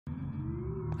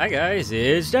Hi guys,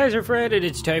 it's Fred, and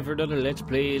it's time for another Let's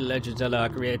Play Legend of Zelda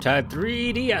Ocarina of Time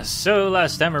 3DS. So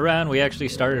last time around, we actually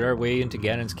started our way into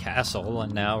Ganon's castle,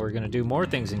 and now we're gonna do more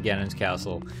things in Ganon's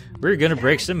castle. We're gonna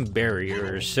break some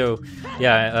barriers. So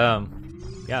yeah,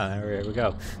 there we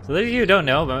go. So those of you who don't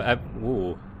know,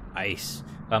 ooh, ice.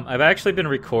 I've actually been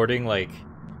recording like,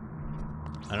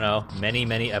 I don't know,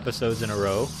 many episodes in a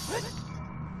row.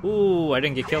 Ooh, I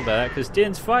didn't get killed by that because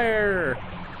Din's fire.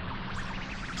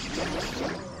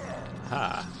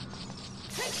 Ha.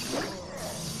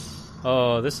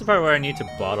 Oh, this is the part where I need to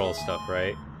bottle stuff,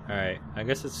 right? Alright, I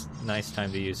guess it's nice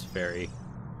time to use fairy.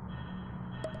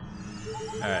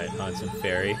 Alright, on some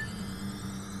fairy.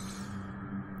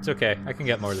 It's okay, I can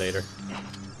get more later.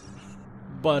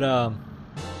 But,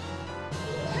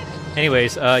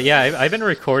 anyways, yeah, I've been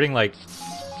recording, like,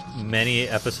 many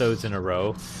episodes in a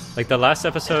row. Like, the last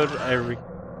episode,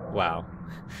 wow.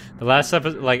 The last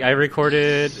episode, like, I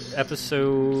recorded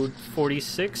episode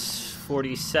 46,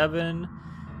 47,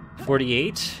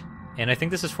 48, and I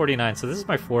think this is 49, so this is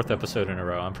my 4th episode in a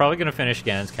row. I'm probably going to finish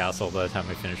Ganon's Castle by the time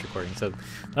I finish recording, so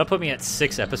that'll put me at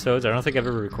 6 episodes. I don't think I've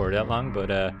ever recorded that long,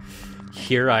 but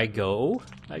here I go,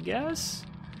 I guess.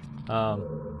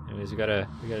 Anyways, we gotta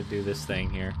do this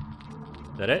thing here.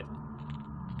 Is that it?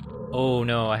 Oh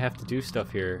no, I have to do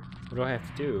stuff here. What do I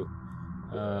have to do?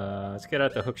 Let's get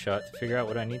out the hook shot to figure out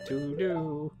what I need to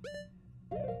do.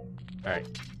 Alright.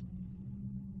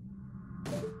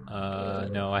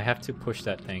 No, I have to push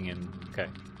that thing in. Okay.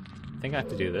 I think I have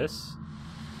to do this.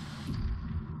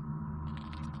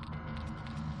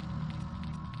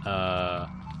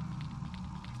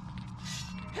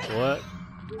 What?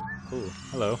 Ooh,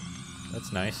 hello.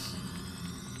 That's nice.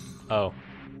 Oh.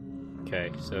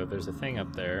 Okay, so there's a thing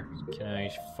up there. Can I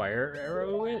fire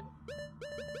arrow it?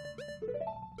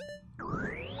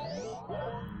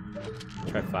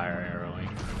 Try fire arrowing.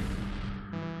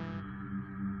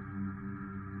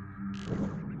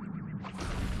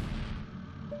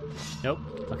 Nope.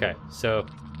 Okay, so...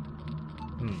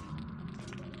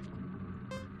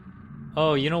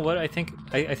 Oh, you know what? I think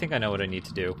I know what I need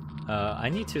to do. I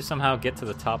need to somehow get to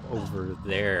the top over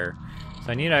there.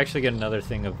 So I need to actually get another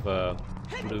thing of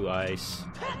blue ice.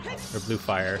 Or blue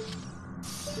fire.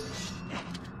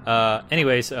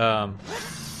 Anyways,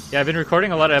 yeah, I've been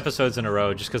recording a lot of episodes in a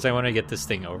row just because I want to get this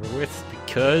thing over with,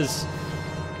 because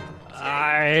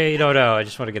I don't know, I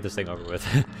just want to get this thing over with.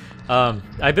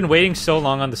 I've been waiting so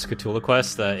long on the Scatula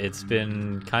quest that it's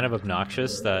been kind of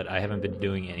obnoxious that I haven't been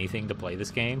doing anything to play this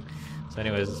game. So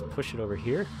anyways, let's push it over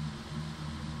here.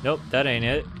 Nope, that ain't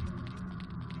it.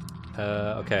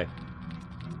 Okay.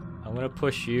 I'm gonna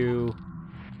push you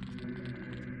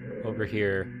over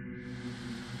here.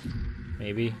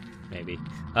 Maybe? Maybe.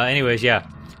 Anyways, yeah.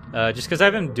 Just because I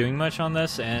haven't been doing much on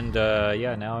this, and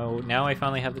yeah, now I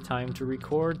finally have the time to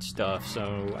record stuff,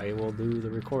 so I will do the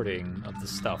recording of the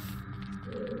stuff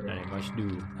that I must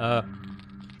do.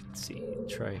 Let's see,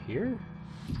 try here?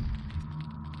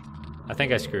 I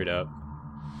think I screwed up.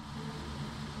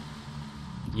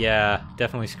 Yeah,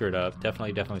 definitely screwed up.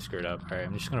 Definitely screwed up. Alright,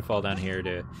 I'm just gonna fall down here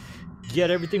to get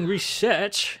everything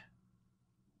reset.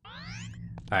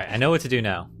 Alright, I know what to do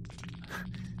now.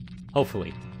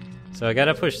 Hopefully. So I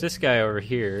gotta push this guy over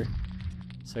here,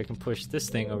 so I can push this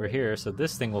thing over here, so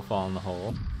this thing will fall in the hole.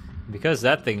 And because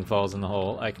that thing falls in the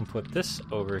hole, I can put this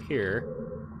over here,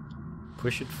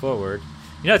 push it forward.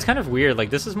 You know, it's kind of weird,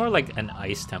 like this is more like an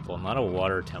ice temple, not a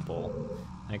water temple.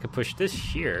 And I can push this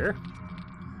here.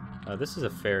 This is a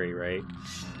fairy, right?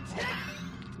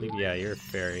 Yeah, you're a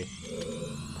fairy.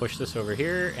 Push this over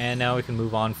here, and now we can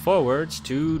move on forwards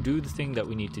to do the thing that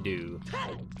we need to do.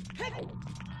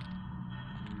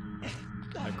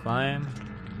 I climb,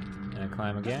 and I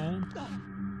climb again,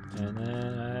 and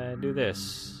then I do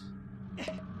this.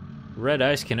 Red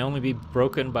ice can only be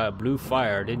broken by blue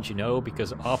fire, didn't you know?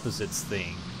 Because opposites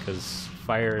thing, because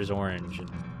fire is orange. And...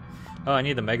 oh, I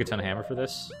need the Megaton hammer for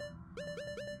this.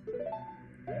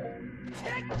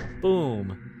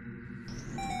 Boom.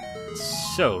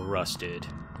 So rusted.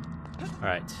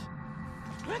 Alright.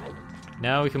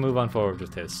 Now we can move on forward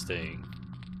with this thing.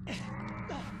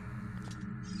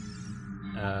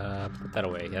 Put that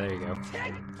away. Yeah, there you go.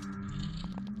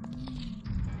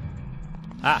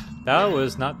 Ah, that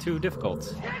was not too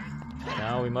difficult.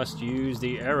 Now we must use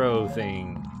the arrow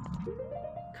thing.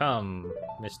 Come,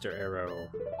 Mr. Arrow.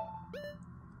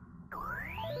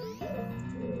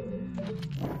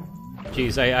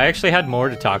 Jeez, I actually had more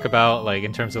to talk about, like,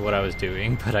 in terms of what I was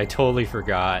doing, but I totally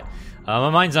forgot. My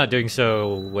mind's not doing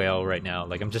so well right now.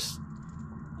 Like, I'm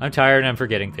tired and I'm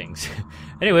forgetting things.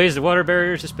 Anyways, the water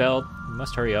barrier is dispelled. We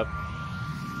must hurry up.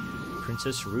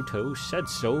 Princess Ruto said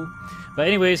so. But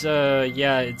anyways,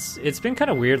 yeah, it's been kind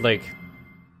of weird, like,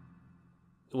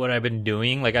 what I've been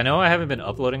doing. Like, I know I haven't been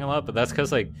uploading a lot, but that's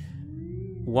because, like,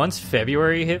 once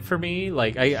February hit for me,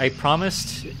 like, I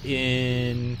promised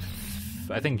in,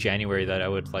 I think, January that I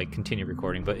would, like, continue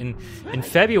recording. But in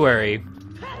February,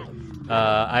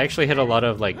 I actually hit a lot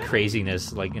of, like,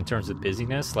 craziness, like, in terms of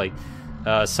busyness. Like,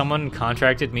 someone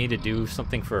contracted me to do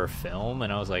something for a film,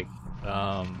 and I was like,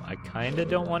 I kind of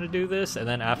don't want to do this. And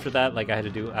then after that, like, I had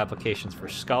to do applications for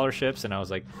scholarships, and I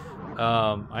was like,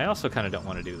 I also kind of don't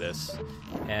want to do this.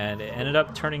 And it ended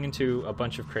up turning into a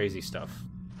bunch of crazy stuff.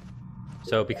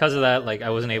 So because of that, like, I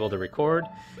wasn't able to record.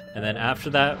 And then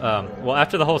after that, well,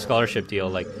 after the whole scholarship deal,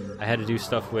 like, I had to do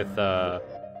stuff with,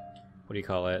 what do you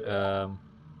call it?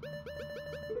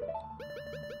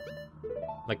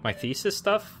 Like my thesis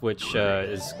stuff, which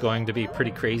is going to be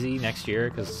pretty crazy next year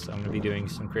because I'm going to be doing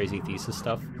some crazy thesis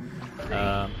stuff.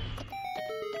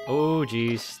 Oh,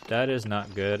 geez, that is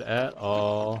not good at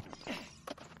all.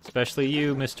 Especially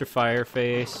you, Mr.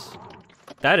 Fireface.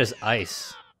 That is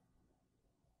ice.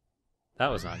 That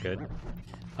was not good.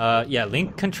 Yeah,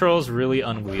 Link controls really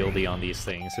unwieldy on these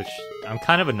things, which I'm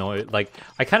kind of annoyed. Like,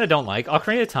 I kind of don't like.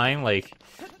 Ocarina of Time, like,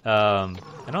 I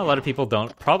know a lot of people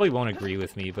probably won't agree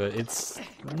with me, but it's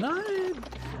not,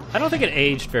 I don't think it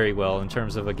aged very well in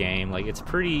terms of a game. Like, it's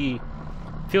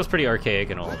feels pretty archaic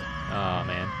and old. Oh,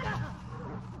 man.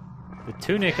 The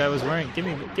tunic I was wearing,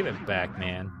 give it back,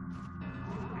 man.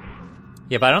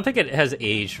 Yeah, but I don't think it has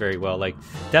aged very well. Like,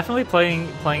 definitely playing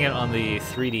it on the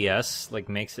 3DS, like,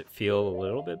 makes it feel a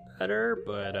little bit better,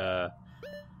 but,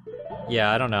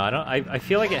 yeah, I don't know. I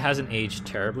feel like it hasn't aged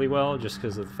terribly well just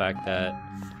because of the fact that,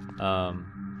 I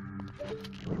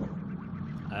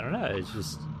don't know, it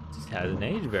just hasn't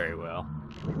aged very well.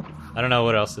 I don't know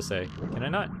what else to say. Can I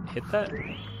not hit that?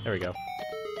 There we go.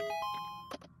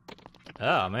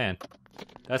 Oh, man.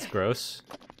 That's gross.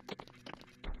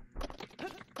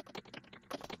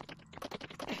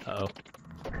 Uh-oh.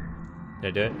 Did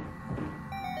I do it?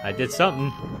 I did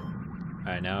something.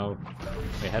 Alright, now...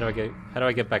 Wait, how do I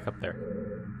get back up there?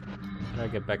 How do I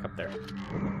get back up there?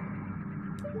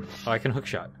 Oh, I can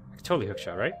hookshot. I can totally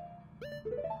hookshot, right?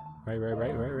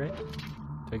 Right.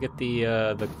 Do I get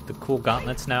the cool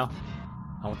gauntlets now?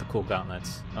 I want the cool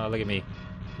gauntlets. Oh, look at me.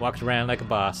 Walked around like a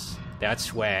boss. That's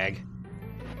swag.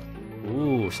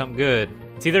 Ooh, something good.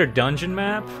 It's either a dungeon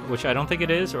map, which I don't think it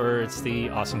is, or it's the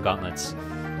awesome gauntlets.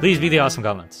 Please be the awesome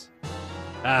gauntlets.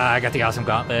 Ah, I got the awesome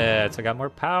gauntlets. I got more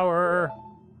power.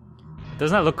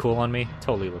 Doesn't that look cool on me?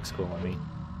 Totally looks cool on me.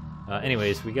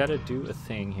 Anyways, we gotta do a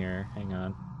thing here. Hang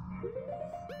on.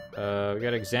 We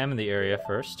gotta examine the area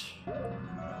first.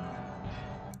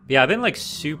 Yeah, I've been like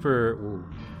super... Ooh.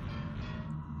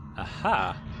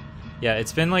 Aha. Yeah,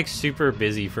 it's been like super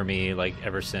busy for me like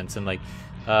ever since, and like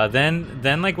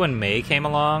then like when May came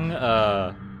along,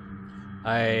 I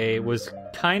was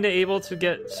kind of able to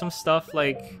get some stuff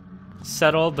like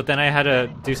settled, but then I had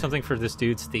to do something for this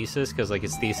dude's thesis because like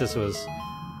his thesis was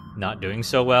not doing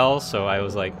so well. So I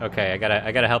was like, okay, I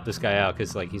gotta help this guy out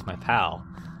because like he's my pal.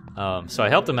 So I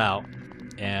helped him out,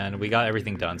 and we got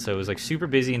everything done. So it was like super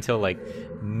busy until like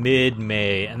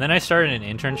mid-May, and then I started an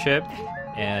internship,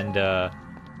 and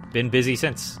been busy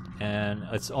since. And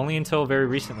it's only until very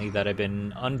recently that I've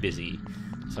been unbusy.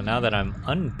 So now that I'm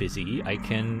unbusy, I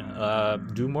can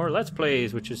do more Let's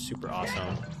Plays, which is super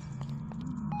awesome.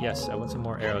 Yes, I want some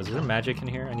more arrows. Is there magic in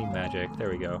here? I need magic. There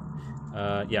we go.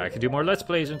 Yeah, I can do more Let's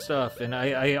Plays and stuff. And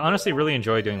I honestly really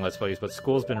enjoy doing Let's Plays, but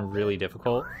school's been really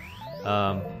difficult.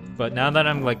 But now that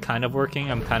I'm like kind of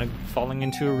working, I'm kind of falling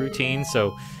into a routine.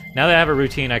 So now that I have a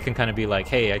routine, I can kind of be like,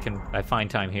 hey, I find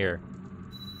time here.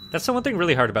 That's the one thing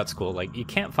really hard about school. Like, you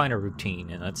can't find a routine,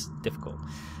 and that's difficult.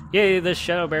 Yay, the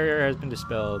shadow barrier has been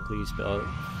dispelled. Please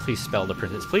spell the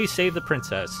princess. Please save the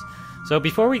princess. So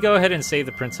before we go ahead and save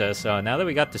the princess, now that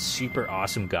we got the super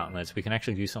awesome gauntlets, we can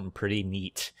actually do something pretty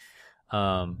neat.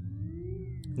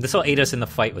 This will aid us in the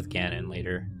fight with Ganon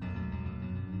later.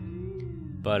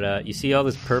 But you see all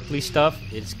this purpley stuff?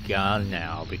 It's gone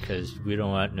now, because we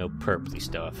don't want no purpley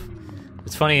stuff.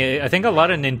 It's funny, I think a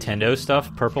lot of Nintendo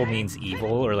stuff, purple means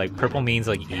evil, or like purple means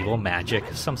like evil magic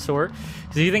of some sort.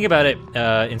 Because if you think about it,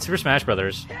 in Super Smash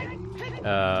Brothers,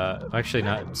 actually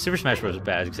not, Super Smash Bros. Is a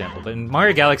bad example, but in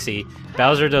Mario Galaxy,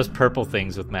 Bowser does purple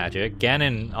things with magic.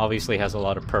 Ganon obviously has a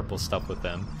lot of purple stuff with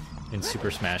them in Super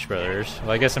Smash Brothers.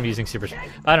 Well, I guess I'm using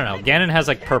I don't know, Ganon has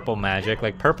like purple magic,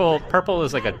 like purple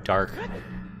is like a dark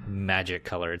magic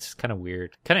color. It's kind of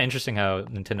weird. Kind of interesting how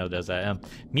Nintendo does that.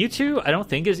 Mewtwo, I don't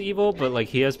think is evil, but like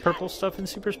he has purple stuff in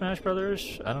Super Smash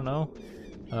Brothers. I don't know.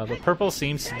 But purple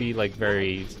seems to be like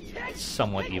very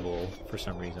somewhat evil for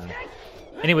some reason.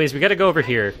 Anyways, we gotta go over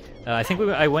here. I think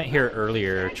I went here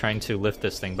earlier trying to lift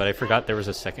this thing, but I forgot there was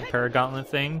a second Paragauntlet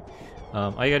thing.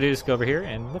 All you gotta do is go over here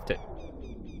and lift it.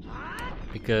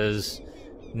 Because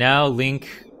now Link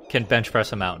can bench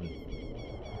press a mountain.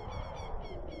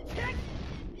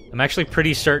 I'm actually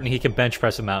pretty certain he can bench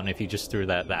press a mountain if he just threw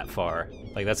that far.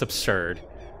 Like, that's absurd.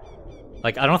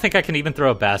 Like, I don't think I can even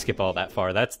throw a basketball that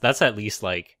far. That's at least,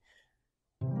 like,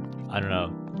 I don't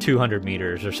know, 200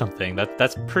 meters or something.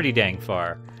 That's pretty dang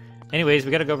far. Anyways,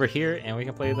 we gotta go over here, and we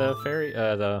can play the fairy,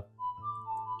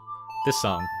 this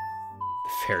song.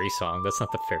 The fairy song. That's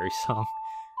not the fairy song.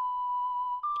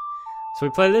 So we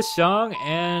play this song,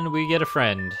 and we get a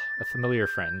friend. A familiar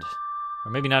friend.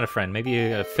 Or maybe not a friend,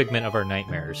 maybe a figment of our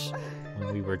nightmares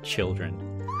when we were children.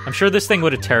 I'm sure this thing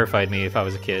would have terrified me if I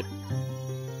was a kid.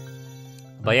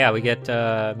 But yeah, we get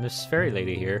Miss Fairy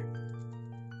Lady here.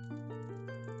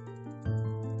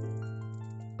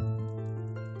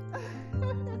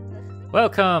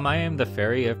 Welcome, I am the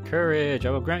Fairy of Courage.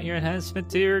 I will grant your enhancement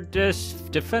to your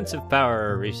defensive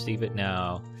power. Receive it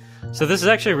now. So this is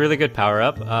actually a really good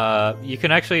power-up. You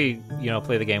can actually,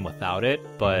 play the game without it,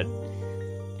 but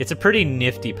it's a pretty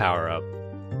nifty power-up.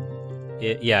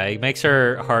 It makes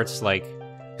her hearts, like,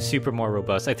 super more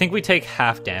robust. I think we take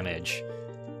half damage,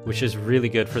 which is really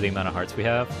good for the amount of hearts we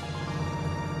have.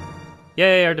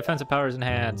 Yay, our defensive power is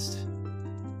enhanced.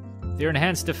 With your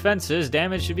enhanced defenses,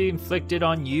 damage to be inflicted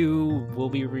on you will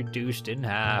be reduced in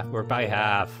half, or by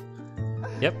half.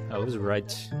 Yep, I was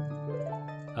right.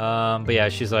 But yeah,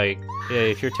 she's like,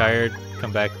 hey, if you're tired,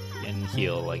 come back and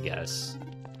heal, I guess.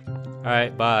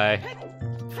 Alright, bye.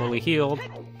 Fully healed.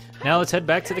 Now let's head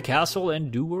back to the castle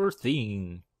and do our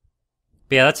thing.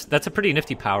 But yeah, that's a pretty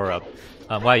nifty power-up.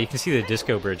 Wow, you can see the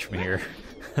disco bridge from here.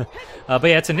 But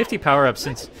yeah, it's a nifty power-up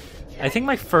since I think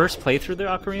my first playthrough of the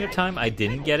Ocarina of Time, I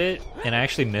didn't get it, and I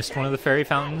actually missed one of the fairy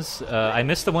fountains. I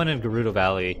missed the one in Gerudo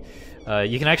Valley.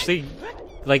 You can actually,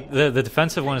 like, the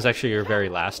defensive one is actually your very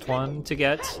last one to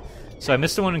get. So I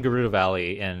missed the one in Gerudo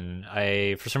Valley, and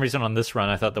for some reason on this run,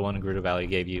 I thought the one in Gerudo Valley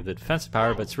gave you the defensive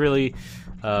power, but it's really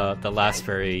the last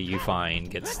fairy you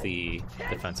find gets the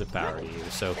defensive power to you.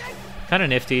 So kind of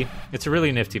nifty. It's a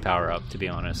really nifty power-up, to be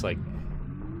honest. Like,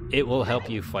 it will help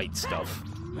you fight stuff.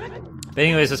 But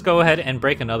anyways, let's go ahead and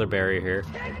break another barrier here.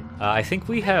 I think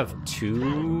we have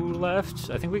 2 left.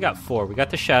 I think we got 4. We got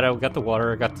the shadow, we got the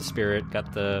water, got the spirit,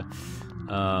 got the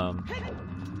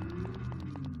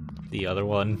other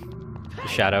one, the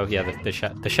shadow. Yeah,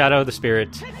 the shadow, the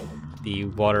spirit, the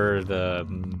water, the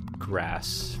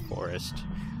grass forest.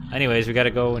 Anyways, we got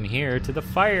to go in here to the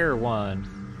fire one.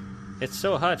 It's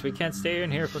so hot, we can't stay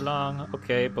in here for long.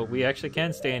 Okay, but we actually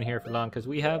can stay in here for long because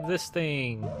we have this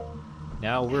thing.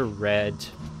 Now we're red.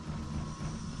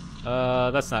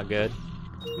 That's not good.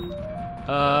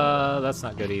 That's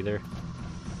not good either.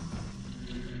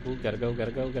 Ooh, gotta go.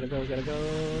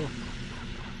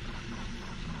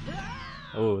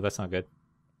 Oh, that's not good.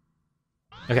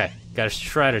 Okay, gotta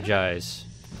strategize.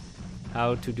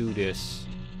 How to do this.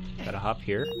 Gotta hop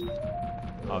here.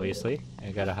 Obviously.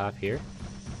 I gotta hop here.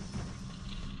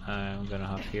 I'm gonna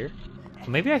hop here.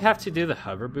 Maybe I have to do the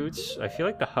hover boots. I feel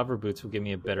like the hover boots will give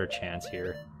me a better chance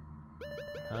here.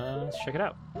 Let's check it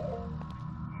out.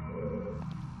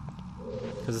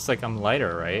 Because it's like I'm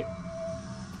lighter, right?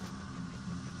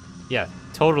 Yeah,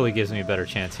 totally gives me a better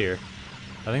chance here.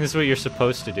 I think this is what you're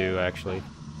supposed to do, actually.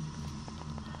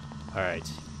 Alright.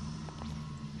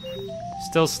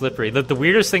 Still slippery. The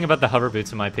weirdest thing about the hover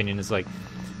boots, in my opinion, is like,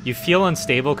 you feel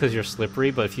unstable because you're slippery,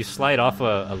 but if you slide off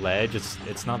a ledge,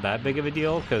 it's not that big of a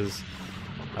deal, because...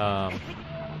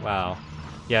 wow.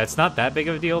 Yeah, it's not that big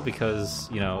of a deal because,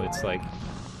 it's like...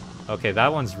 Okay,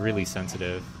 that one's really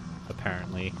sensitive,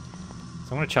 apparently.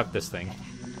 So I'm gonna chuck this thing.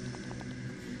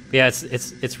 But yeah,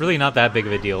 it's really not that big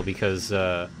of a deal because,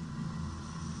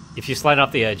 if you slide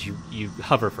off the edge, you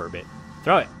hover for a bit.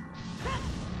 Throw it!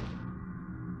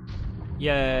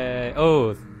 Yay!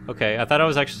 Oh, okay, I thought I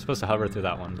was actually supposed to hover through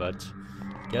that one, but...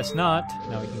 Guess not.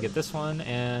 Now we can get this one,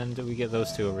 and we get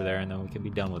those 2 over there, and then we can be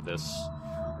done with this.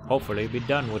 Hopefully be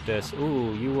done with this.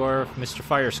 Ooh, you are Mr.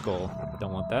 Fire Skull.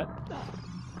 Don't want that.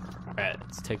 Alright,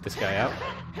 let's take this guy out.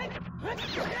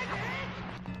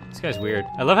 This guy's weird.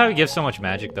 I love how he gives so much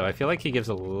magic, though. I feel like he gives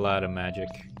a lot of magic.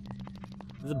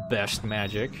 The best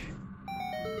magic.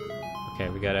 Okay,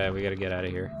 we gotta get out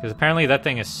of here. Because apparently that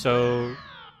thing is so...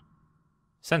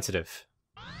 sensitive.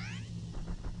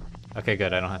 Okay,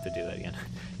 good. I don't have to do that again.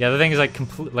 Yeah, the thing is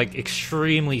like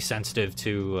extremely sensitive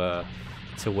to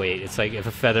weight. It's like if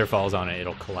a feather falls on it,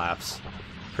 it'll collapse.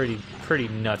 Pretty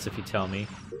nuts if you tell me.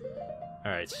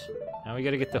 All right, Now we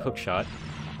gotta get the hook shot.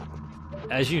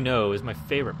 As you know, is my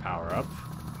favorite power-up.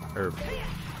 Or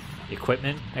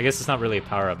equipment. I guess it's not really a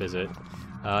power-up, is it?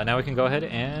 Now we can go ahead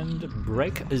and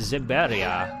break the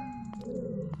barrier.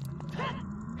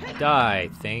 Die,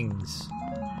 things.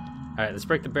 Alright, let's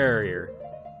break the barrier.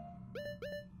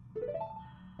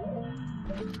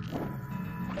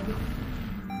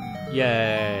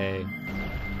 Yay.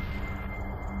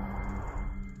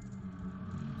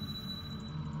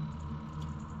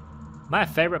 My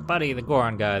favorite buddy, the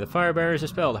Goron guy. The fire barriers are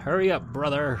spelled. Hurry up,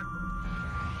 brother.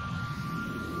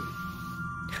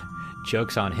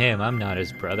 Joke's on him, I'm not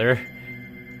his brother.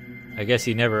 I guess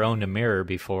he never owned a mirror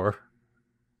before.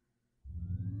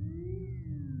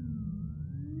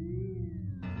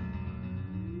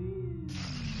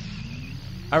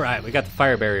 Alright, we got the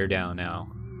fire barrier down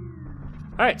now.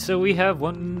 Alright, so we have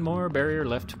one more barrier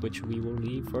left, which we will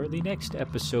leave for the next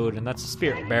episode, and that's the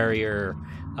spirit barrier.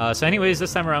 So anyways,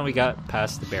 this time around we got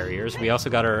past the barriers. We also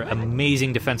got our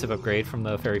amazing defensive upgrade from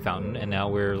the fairy fountain, and now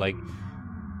we're like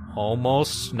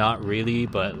almost, not really,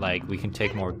 but like we can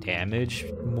take more damage,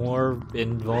 more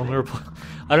invulnerable.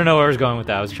 I don't know where I was going with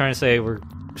that. I was trying to say we're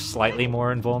slightly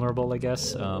more invulnerable, I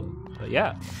guess. But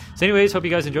yeah. So anyways, hope you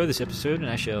guys enjoyed this episode, and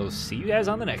I shall see you guys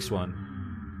on the next one.